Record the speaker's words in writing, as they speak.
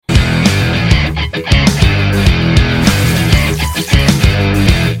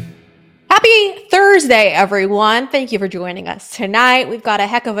Tuesday, everyone. Thank you for joining us tonight. We've got a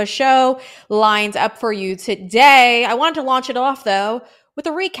heck of a show lined up for you today. I wanted to launch it off, though, with a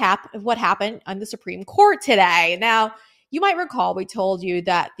recap of what happened on the Supreme Court today. Now, you might recall we told you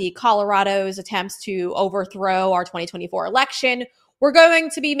that the Colorado's attempts to overthrow our 2024 election were going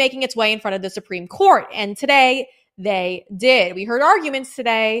to be making its way in front of the Supreme Court. And today, they did. We heard arguments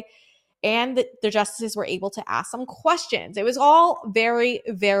today, and the justices were able to ask some questions. It was all very,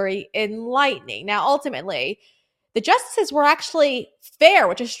 very enlightening. Now, ultimately, the justices were actually fair,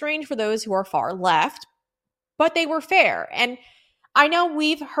 which is strange for those who are far left, but they were fair. And I know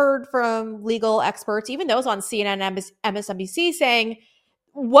we've heard from legal experts, even those on CNN and MSNBC, saying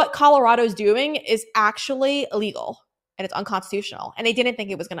what Colorado's doing is actually illegal and it's unconstitutional. And they didn't think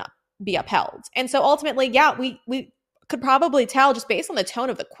it was going to be upheld. And so ultimately, yeah, we could probably tell just based on the tone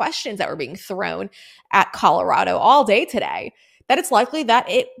of the questions that were being thrown at Colorado all day today, that it's likely that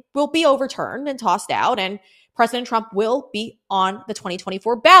it will be overturned and tossed out and President Trump will be on the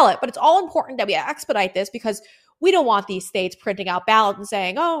 2024 ballot. But it's all important that we expedite this because we don't want these states printing out ballots and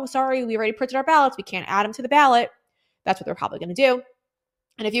saying, oh, sorry, we already printed our ballots. We can't add them to the ballot. That's what they're probably going to do.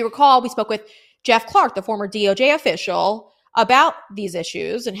 And if you recall, we spoke with Jeff Clark, the former DOJ official, about these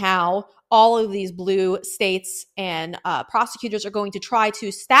issues and how all of these blue states and prosecutors are going to try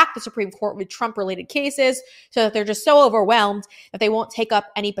to stack the Supreme Court with Trump-related cases so that they're just so overwhelmed that they won't take up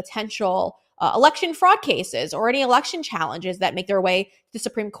any potential election fraud cases or any election challenges that make their way to the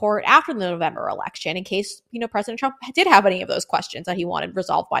Supreme Court after the November election in case, President Trump did have any of those questions that he wanted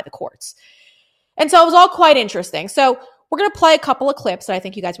resolved by the courts. And so it was all quite interesting. So we're going to play a couple of clips that I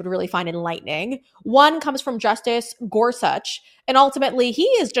think you guys would really find enlightening. One comes from Justice Gorsuch, and ultimately he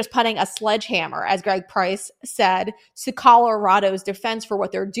is just putting a sledgehammer, as Greg Price said, to Colorado's defense for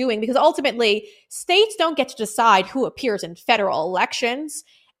what they're doing, because ultimately states don't get to decide who appears in federal elections,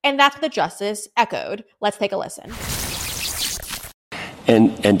 and that's what the justice echoed. Let's take a listen.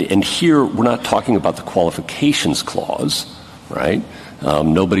 And here we're not talking about the qualifications clause, right?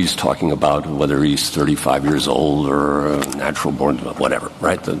 Nobody's talking about whether he's 35 years old or natural born, whatever,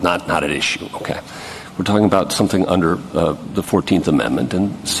 right? Not at issue, okay? We're talking about something under the 14th Amendment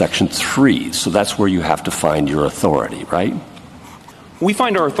and Section 3. So that's where you have to find your authority, right? We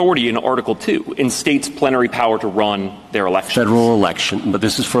find our authority in Article 2, in states' plenary power to run their elections. Federal election, but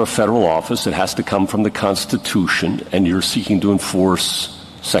this is for a federal office. It has to come from the Constitution, and you're seeking to enforce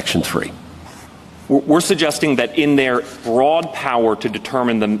Section 3. We're suggesting that in their broad power to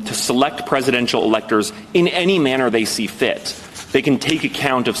determine them, to select presidential electors in any manner they see fit, they can take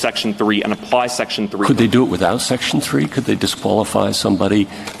account of Section 3 and apply Section 3. Could they do it without Section 3? Could they disqualify somebody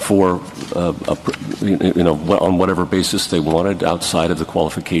for, on whatever basis they wanted outside of the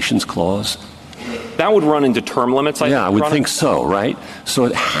qualifications clause? That would run into term limits, I would think so, right? So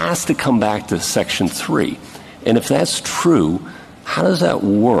it has to come back to Section 3. And if that's true, how does that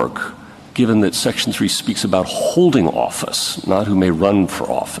work, given that Section 3 speaks about holding office, not who may run for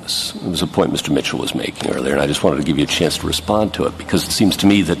office? It was a point Mr. Mitchell was making earlier, and I just wanted to give you a chance to respond to it, because it seems to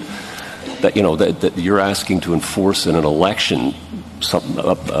me that you're asking to enforce in an election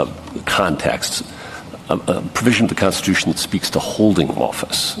context a provision of the Constitution that speaks to holding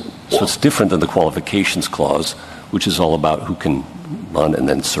office. So it's different than the qualifications clause, which is all about who can run and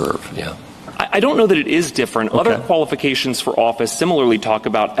then serve, yeah. I don't know that it is different. Okay. Other qualifications for office similarly talk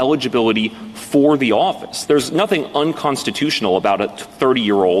about eligibility for the office. There's nothing unconstitutional about a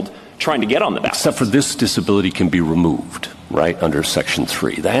 30-year-old trying to get on the ballot. Except for this disability can be removed, right, under Section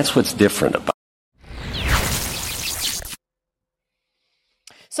 3. That's what's different about it.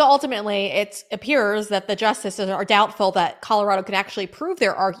 So ultimately, it appears that the justices are doubtful that Colorado can actually prove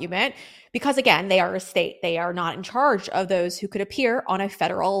their argument because, again, they are a state. They are not in charge of those who could appear on a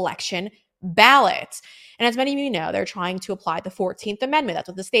federal election ballot. And as many of you know, they're trying to apply the 14th Amendment. That's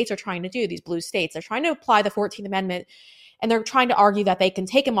what the states are trying to do, these blue states. They're trying to apply the 14th Amendment, and they're trying to argue that they can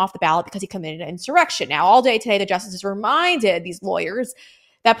take him off the ballot because he committed an insurrection. Now, all day today, the justices reminded these lawyers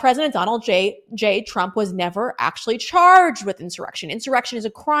that President Donald J. Trump was never actually charged with insurrection. Insurrection is a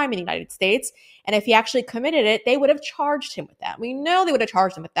crime in the United States, and if he actually committed it, they would have charged him with that. We know they would have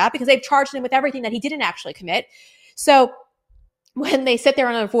charged him with that because they've charged him with everything that he didn't actually commit. So when they sit there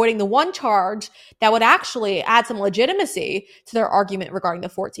and avoiding the one charge that would actually add some legitimacy to their argument regarding the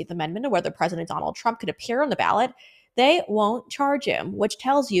 14th Amendment and whether President Donald Trump could appear on the ballot, they won't charge him, which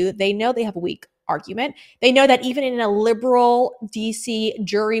tells you they know they have a weak argument. They know that even in a liberal DC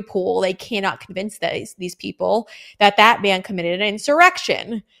jury pool, they cannot convince these people that that man committed an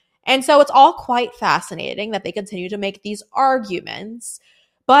insurrection. And so it's all quite fascinating that they continue to make these arguments.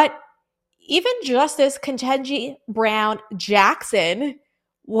 But even Justice Ketanji Brown Jackson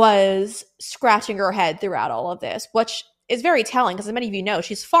was scratching her head throughout all of this, which is very telling because as many of you know,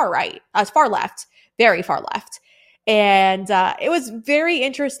 she's far left, very far left. And it was very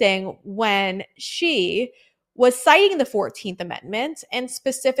interesting when she was citing the 14th Amendment and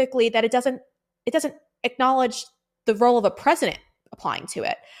specifically that it doesn't acknowledge the role of a president applying to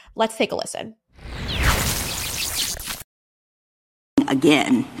it. Let's take a listen.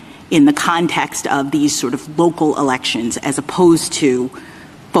 Again, in the context of these sort of local elections as opposed to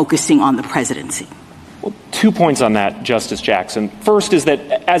focusing on the presidency. Well, 2 points on that, Justice Jackson. First is that,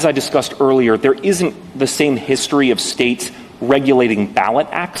 as I discussed earlier, there isn't the same history of states regulating ballot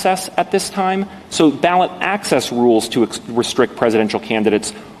access at this time. So ballot access rules to restrict presidential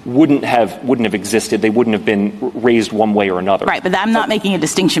candidates wouldn't have existed. They wouldn't have been raised one way or another. Right, but I'm not making a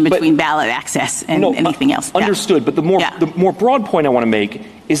distinction between ballot access and anything else. Understood, but the more broad point I want to make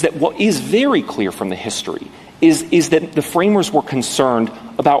is that what is very clear from the history is that the framers were concerned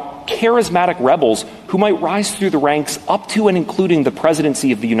about charismatic rebels who might rise through the ranks up to and including the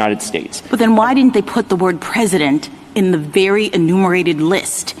presidency of the United States. But then why didn't they put the word president in the very enumerated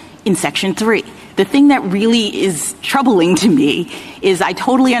list in Section 3? The thing that really is troubling to me is I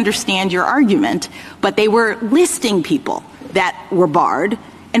totally understand your argument, but they were listing people that were barred,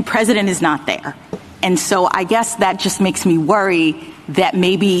 and president is not there. And so I guess that just makes me worry that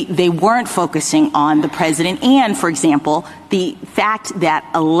maybe they weren't focusing on the president. And, for example, the fact that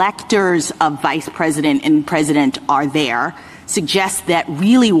electors of vice president and president are there suggests that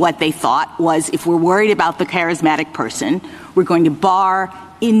really what they thought was if we're worried about the charismatic person, we're going to bar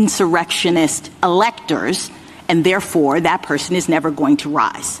insurrectionist electors, and therefore that person is never going to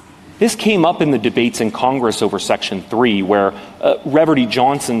rise. This came up in the debates in Congress over Section 3, where Reverdy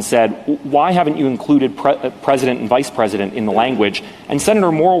Johnson said, why haven't you included president and vice president in the language? And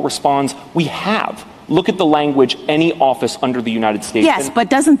Senator Morrill responds, we have. Look at the language, any office under the United States. Yes, but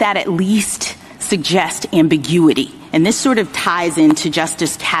doesn't that at least suggest ambiguity? And this sort of ties into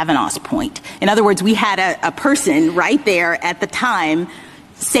Justice Kavanaugh's point. In other words, we had a person right there at the time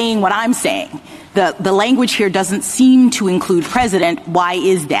saying what I'm saying. The language here doesn't seem to include president. Why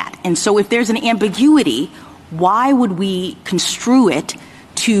is that? And so if there's an ambiguity, why would we construe it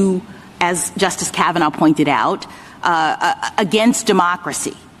to, as Justice Kavanaugh pointed out, against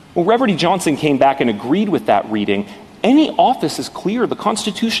democracy? Well, Reverdy Johnson came back and agreed with that reading. Any office is clear. The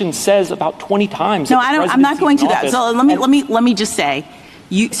Constitution says about 20 times. No, I'm not going to that. So let me just say,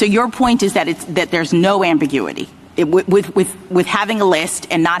 so your point is that there's no ambiguity. With having a list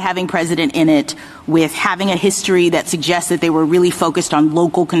and not having president in it, with having a history that suggests that they were really focused on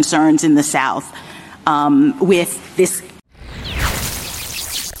local concerns in the South, with this.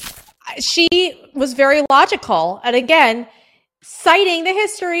 She was very logical. And again, citing the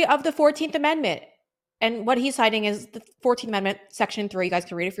history of the 14th Amendment. And what he's citing is the 14th Amendment, Section 3. You guys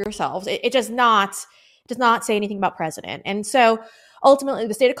can read it for yourselves. It does not say anything about president. And so ultimately,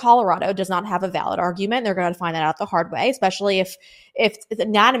 the state of Colorado does not have a valid argument. They're going to find that out the hard way, especially if it's an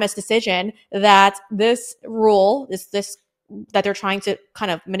unanimous decision that this rule, this that they're trying to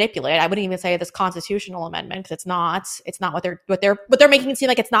kind of manipulate. I wouldn't even say this constitutional amendment because it's not what they're making it seem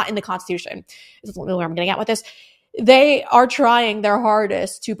like it's not in the Constitution. This is where I'm getting at with this. They are trying their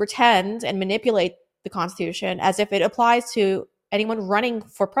hardest to pretend and manipulate the Constitution as if it applies to anyone running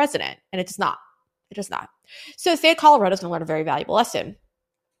for president, and it does not. It does not. So the state of Colorado is going to learn a very valuable lesson,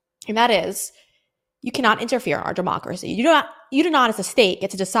 and that is you cannot interfere in our democracy. You do not as a state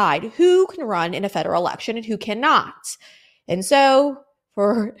get to decide who can run in a federal election and who cannot. And so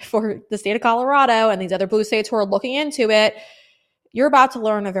for the state of Colorado and these other blue states who are looking into it, you're about to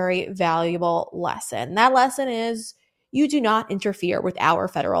learn a very valuable lesson. That lesson is you do not interfere with our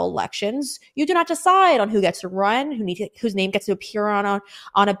federal elections. You do not decide on who gets to run, whose name gets to appear on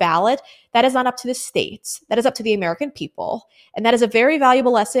a ballot. That is not up to the states. That is up to the American people. And that is a very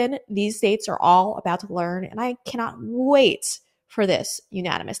valuable lesson these states are all about to learn. And I cannot wait for this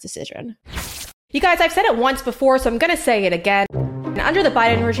unanimous decision. You guys, I've said it once before, so I'm going to say it again. Under the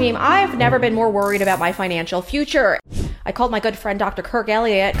Biden regime, I've never been more worried about my financial future. I called my good friend Dr. Kirk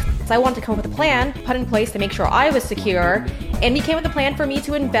Elliott because I wanted to come up with a plan put in place to make sure I was secure, and he came with a plan for me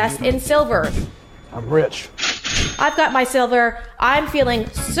to invest in silver. I'm rich. I've got my silver. I'm feeling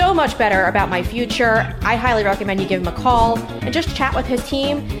so much better about my future. I highly recommend you give him a call and just chat with his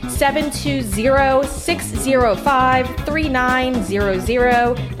team,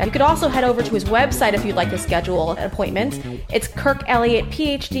 720-605-3900. Now, you could also head over to his website if you'd like to schedule an appointment. It's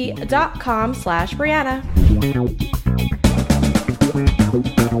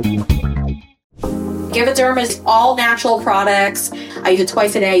kirkelliottphd.com/Breanna. Givaderm is all natural products. I use it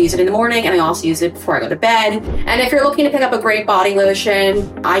twice a day. I use it in the morning, and I also use it before I go to bed. And if you're looking to pick up a great body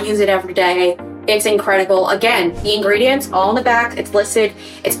lotion, I use it every day. It's incredible. Again, the ingredients all in the back. It's listed.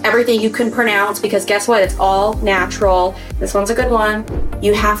 It's everything you can pronounce because guess what? It's all natural. This one's a good one.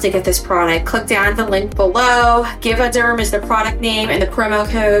 You have to get this product. Click down the link below. Givaderm is the product name, and the promo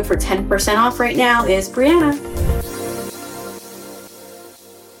code for 10% off right now is Breanna.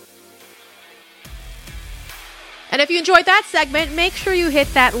 And if you enjoyed that segment, make sure you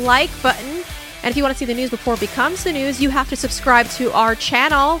hit that like button. And if you want to see the news before it becomes the news, you have to subscribe to our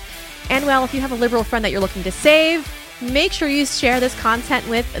channel. And well, if you have a liberal friend that you're looking to save, make sure you share this content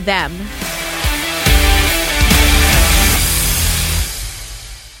with them.